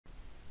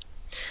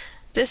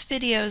This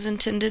video is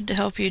intended to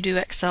help you do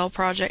Excel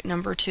project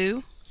number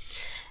 2.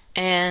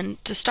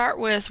 And to start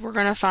with, we're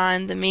going to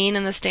find the mean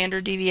and the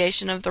standard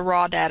deviation of the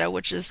raw data,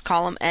 which is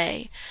column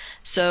A.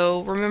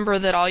 So remember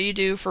that all you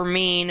do for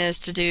mean is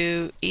to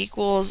do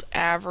equals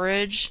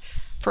average,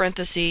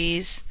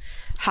 parentheses,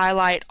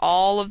 highlight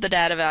all of the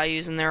data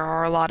values, and there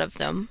are a lot of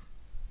them.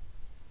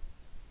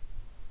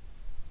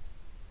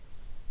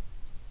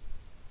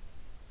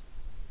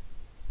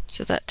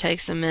 So that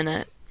takes a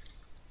minute.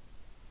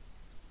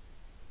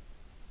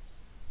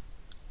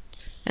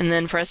 And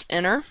then press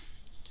enter.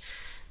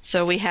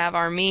 So we have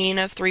our mean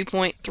of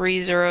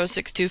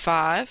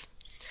 3.30625.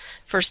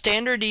 For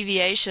standard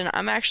deviation,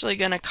 I'm actually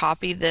going to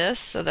copy this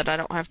so that I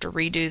don't have to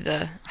redo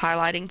the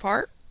highlighting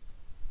part.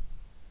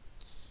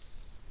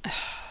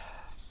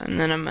 And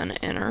then I'm going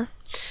to enter.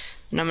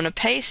 And I'm going to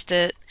paste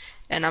it,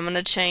 and I'm going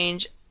to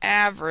change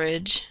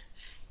average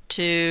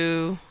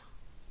to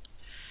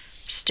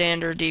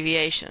standard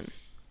deviation,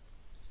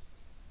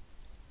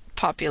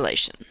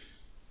 population.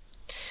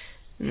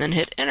 And then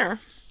hit enter.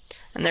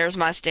 And there's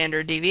my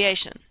standard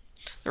deviation.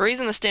 The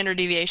reason the standard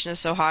deviation is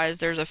so high is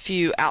there's a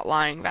few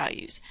outlying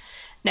values.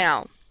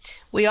 Now,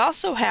 we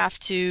also have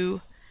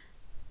to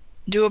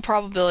do a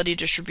probability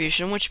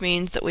distribution, which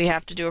means that we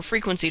have to do a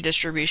frequency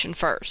distribution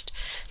first.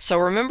 So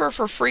remember,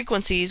 for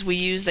frequencies, we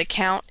use the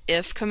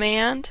COUNTIF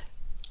command.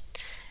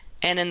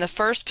 And in the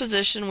first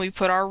position, we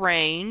put our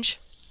range,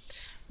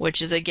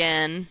 which is,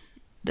 again,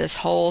 this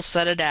whole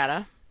set of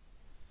data.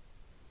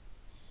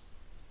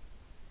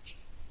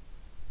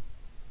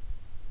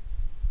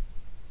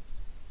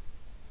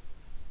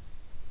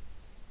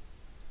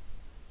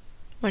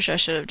 Which I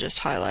should have just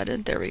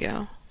highlighted. There we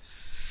go.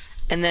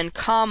 And then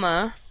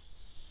comma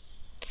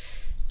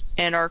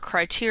and our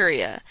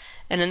criteria.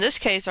 And in this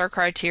case, our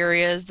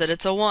criteria is that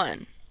it's a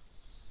 1.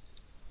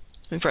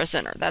 We press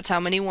enter. That's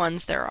how many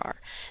 1s there are.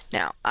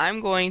 Now,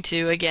 I'm going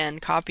to, again,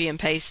 copy and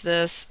paste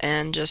this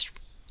and just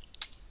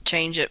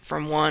change it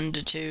from 1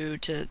 to 2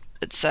 to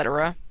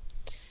etc.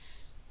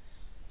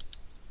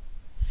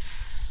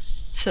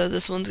 So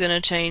this one's going to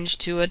change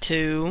to a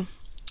 2.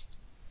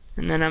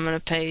 And then I'm going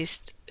to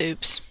paste,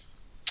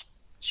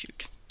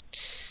 shoot.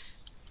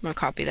 I'm going to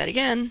copy that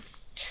again.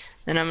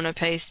 Then I'm going to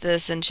paste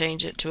this and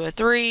change it to a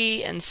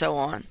 3, and so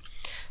on.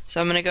 So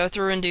I'm going to go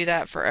through and do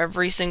that for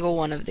every single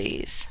one of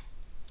these.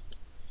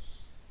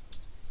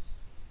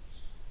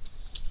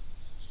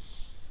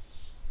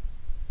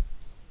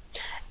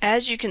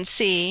 As you can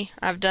see,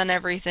 I've done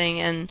everything,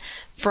 and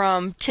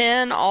from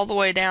 10 all the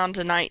way down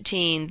to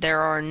 19, there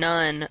are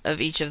none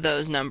of each of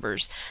those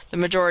numbers. The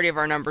majority of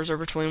our numbers are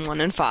between 1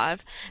 and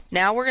 5.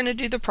 Now we're going to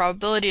do the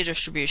probability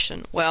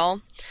distribution.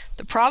 Well,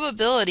 the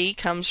probability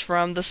comes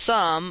from the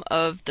sum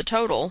of the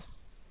total,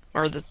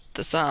 or the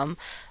sum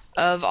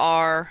of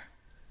our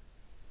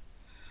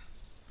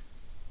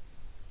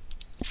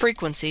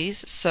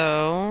frequencies.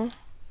 So,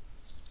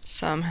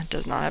 sum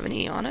does not have an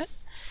E on it.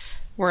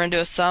 We're going to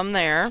do a sum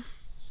there.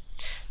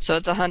 So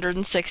it's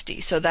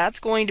 160. So that's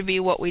going to be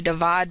what we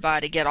divide by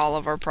to get all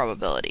of our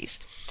probabilities.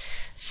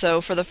 So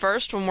for the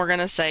first one, we're going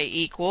to say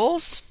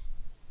equals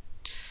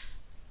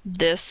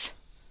this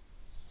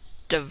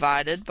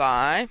divided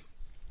by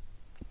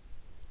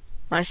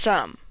my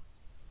sum.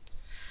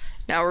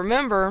 Now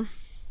remember,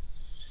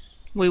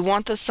 we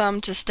want the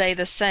sum to stay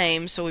the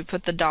same, so we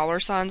put the dollar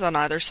signs on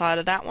either side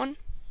of that one.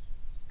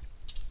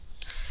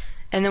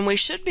 And then we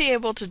should be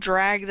able to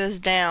drag this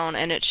down,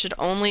 and it should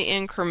only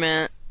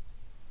increment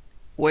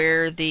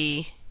where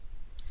the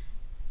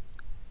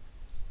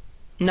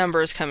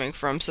number is coming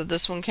from. So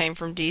this one came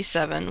from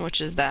D7,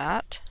 which is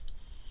that.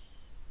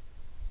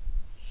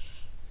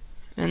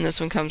 And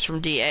this one comes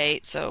from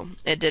D8, so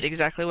it did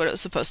exactly what it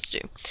was supposed to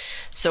do.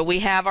 So we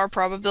have our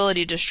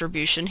probability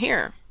distribution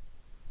here.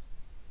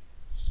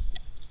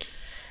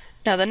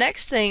 Now the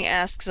next thing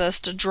asks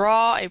us to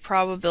draw a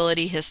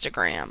probability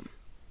histogram.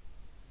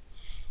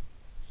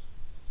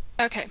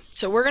 Okay,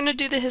 so we're going to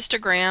do the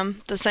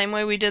histogram the same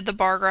way we did the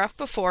bar graph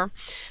before.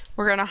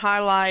 We're going to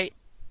highlight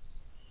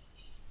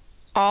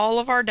all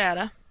of our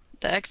data,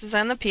 the x's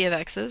and the p of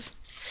x's.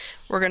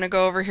 We're going to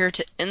go over here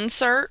to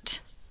insert,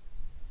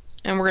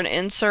 and we're going to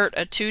insert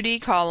a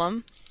 2D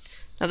column.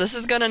 Now this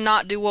is going to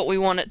not do what we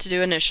want it to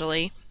do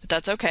initially, but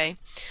that's okay.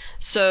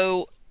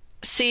 So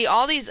see,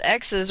 all these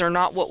x's are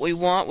not what we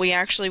want. We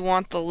actually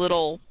want the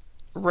little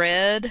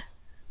red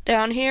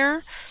down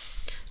here.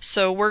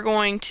 So we're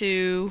going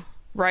to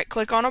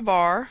right-click on a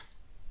bar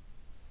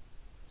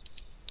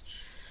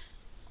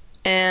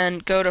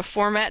and go to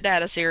Format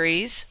Data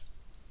Series.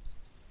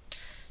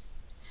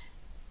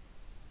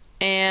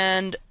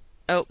 And,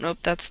 oh, nope,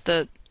 that's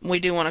the, we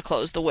do want to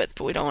close the width,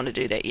 but we don't want to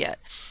do that yet.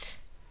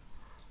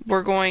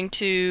 We're going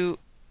to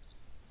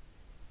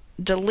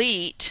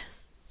delete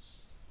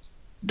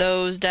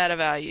those data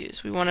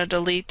values. We want to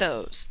delete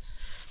those.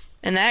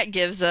 And that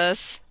gives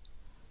us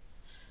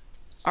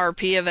our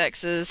P of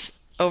X's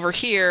over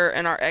here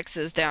and our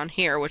x's down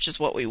here, which is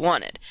what we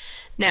wanted.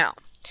 Now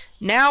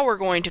we're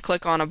going to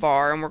click on a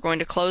bar, and we're going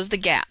to close the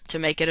gap to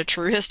make it a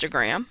true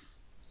histogram.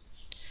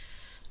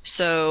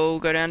 So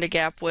go down to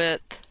gap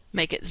width,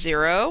 make it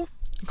 0,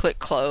 click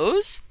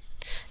close.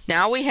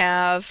 Now we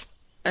have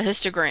a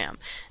histogram.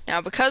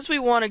 Now because we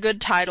want a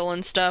good title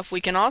and stuff,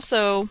 we can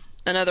also,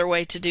 another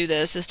way to do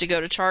this is to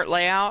go to chart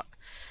layout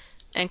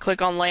and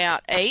click on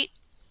layout 8,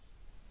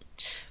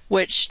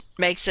 which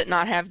makes it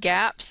not have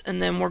gaps,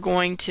 and then we're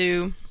going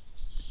to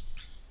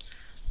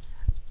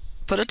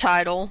put a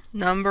title,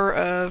 number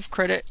of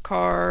credit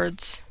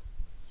cards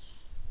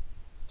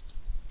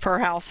per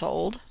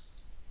household,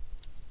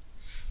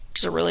 which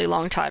is a really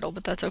long title,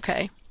 but that's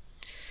okay.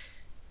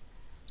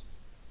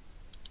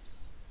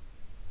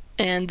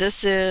 And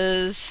this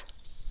is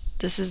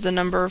the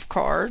number of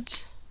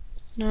cards.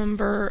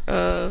 Number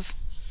of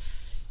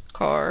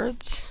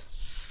cards.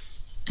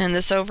 And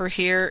this over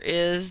here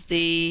is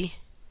the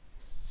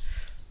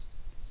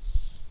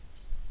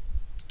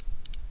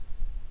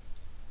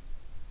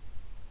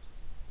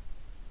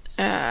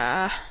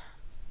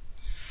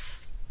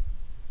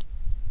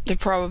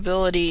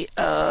probability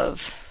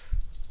of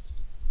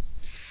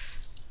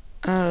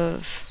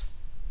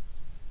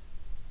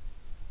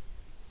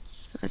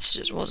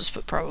we'll just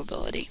put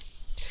probability.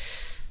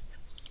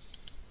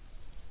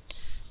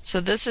 So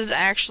this is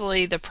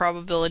actually the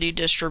probability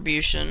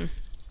distribution.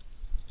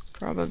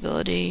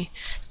 Probability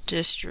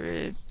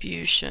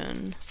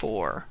distribution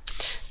for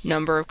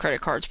number of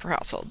credit cards per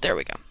household. There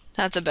we go.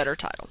 That's a better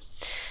title.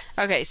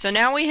 Okay, so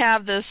now we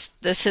have this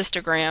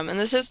histogram, and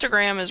this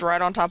histogram is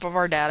right on top of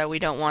our data. We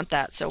don't want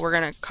that, so we're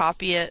going to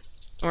copy it.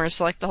 We're going to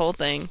select the whole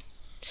thing.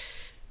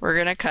 We're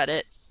going to cut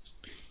it,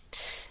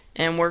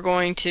 and we're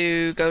going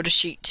to go to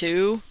sheet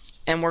 2,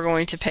 and we're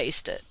going to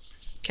paste it.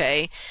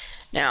 Okay,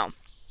 now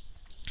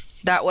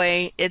that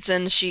way it's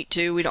in sheet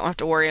 2. We don't have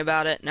to worry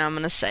about it. Now I'm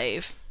going to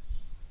save.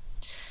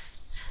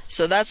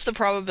 So that's the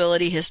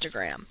probability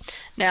histogram.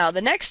 Now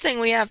the next thing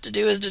we have to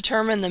do is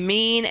determine the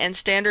mean and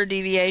standard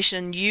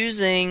deviation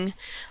using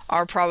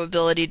our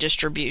probability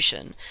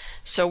distribution.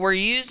 So we're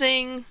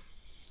using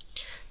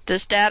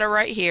this data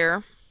right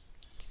here,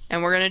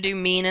 and we're going to do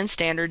mean and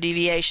standard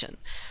deviation.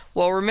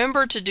 Well,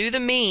 remember, to do the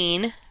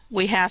mean,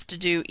 we have to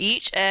do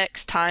each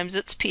x times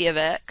its p of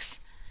x,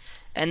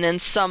 and then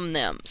sum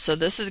them. So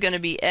this is going to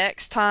be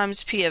x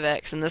times p of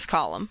x in this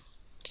column.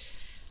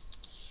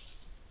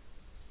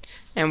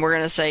 And we're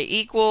going to say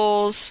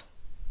equals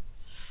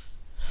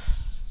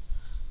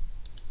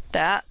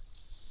that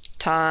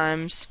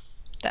times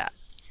that.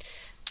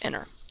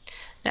 Enter.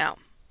 Now,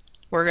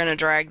 we're going to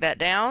drag that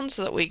down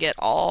so that we get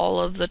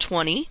all of the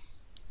 20.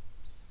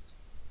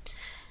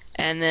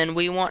 And then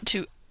we want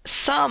to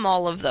sum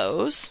all of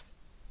those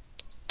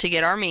to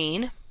get our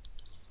mean.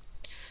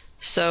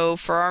 So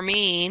for our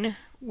mean,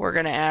 we're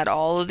going to add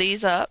all of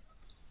these up.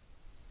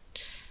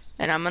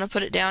 And I'm going to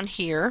put it down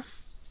here.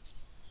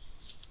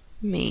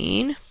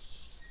 Mean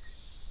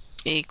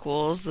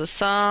equals the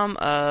sum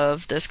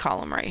of this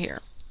column right here.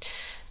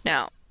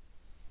 Now,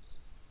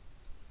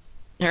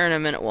 here in a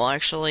minute we'll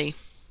actually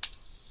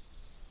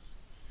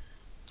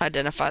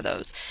identify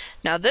those.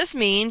 Now this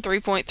mean,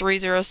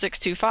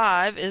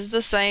 3.30625, is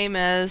the same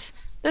as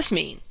this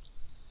mean,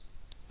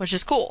 which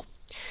is cool.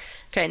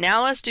 Okay,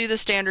 now let's do the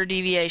standard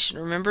deviation.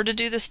 Remember, to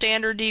do the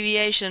standard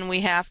deviation,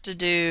 we have to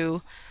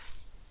do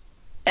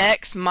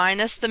x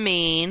minus the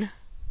mean,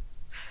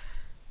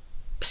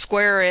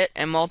 square it,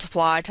 and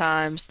multiply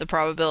times the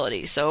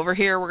probability. So over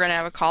here we're going to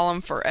have a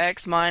column for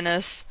x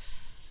minus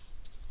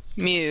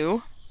mu.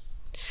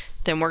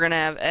 Then we're going to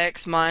have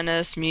x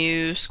minus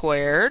mu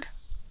squared,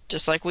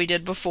 just like we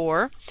did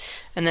before.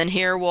 And then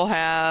here we'll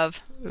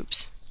have,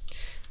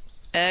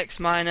 x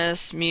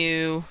minus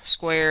mu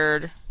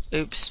squared,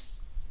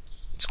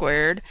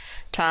 squared,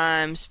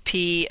 times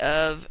p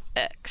of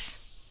x.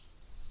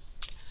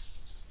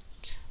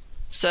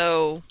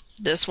 So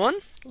this one,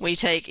 we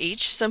take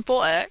each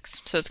simple x,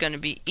 so it's going to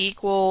be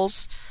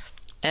equals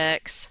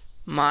x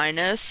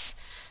minus,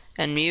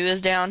 and mu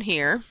is down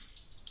here.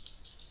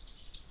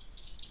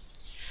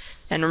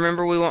 And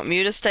remember, we want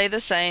mu to stay the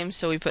same,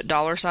 so we put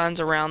dollar signs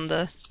around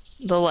the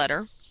letter.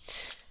 And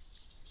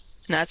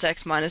that's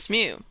x minus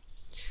mu.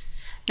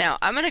 Now,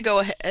 I'm going to go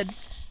ahead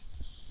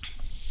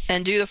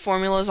and do the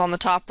formulas on the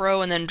top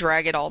row and then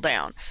drag it all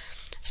down.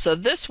 So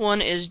this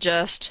one is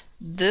just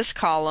this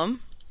column,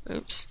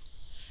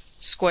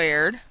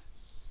 squared.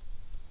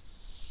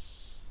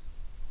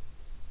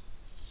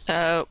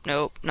 Oh,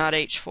 nope, not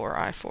H4,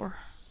 I4.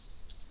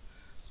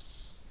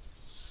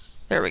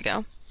 There we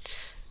go.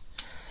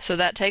 So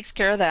that takes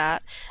care of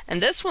that.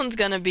 And this one's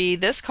going to be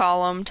this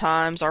column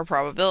times our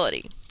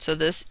probability. So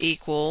this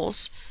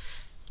equals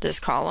this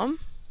column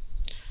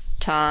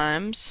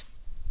times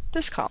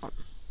this column.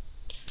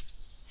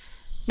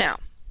 Now,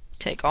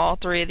 take all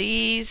three of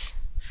these.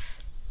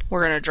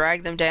 We're going to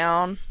drag them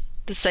down.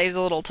 This saves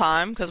a little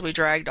time because we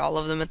dragged all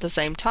of them at the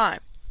same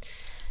time.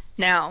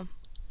 Now,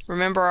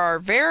 remember, our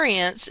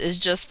variance is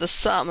just the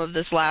sum of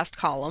this last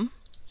column.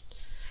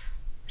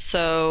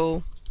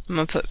 So I'm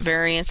going to put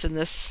variance in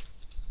this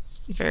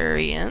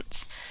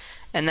variance,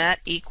 and that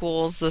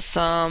equals the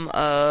sum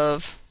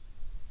of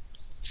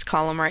this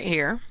column right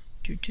here.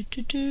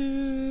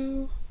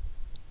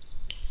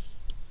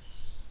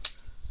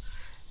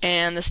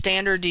 And the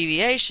standard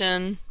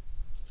deviation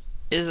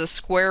is the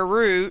square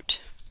root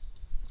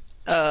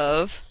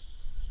of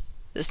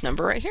this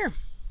number right here,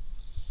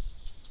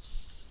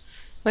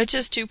 which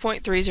is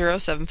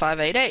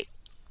 2.307588,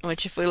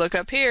 which if we look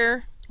up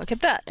here, look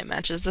at that, it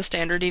matches the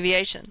standard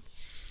deviation.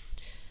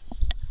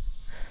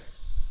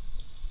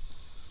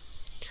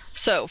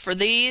 So for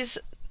these,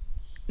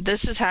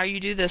 this is how you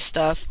do this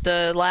stuff.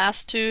 The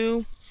last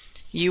two,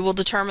 you will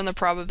determine the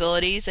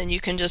probabilities and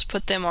you can just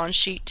put them on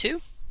sheet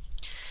 2.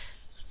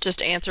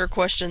 Just answer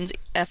questions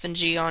F and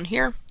G on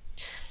here,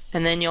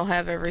 and then you'll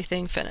have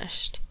everything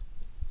finished.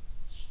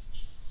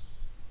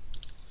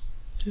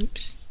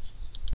 Oops.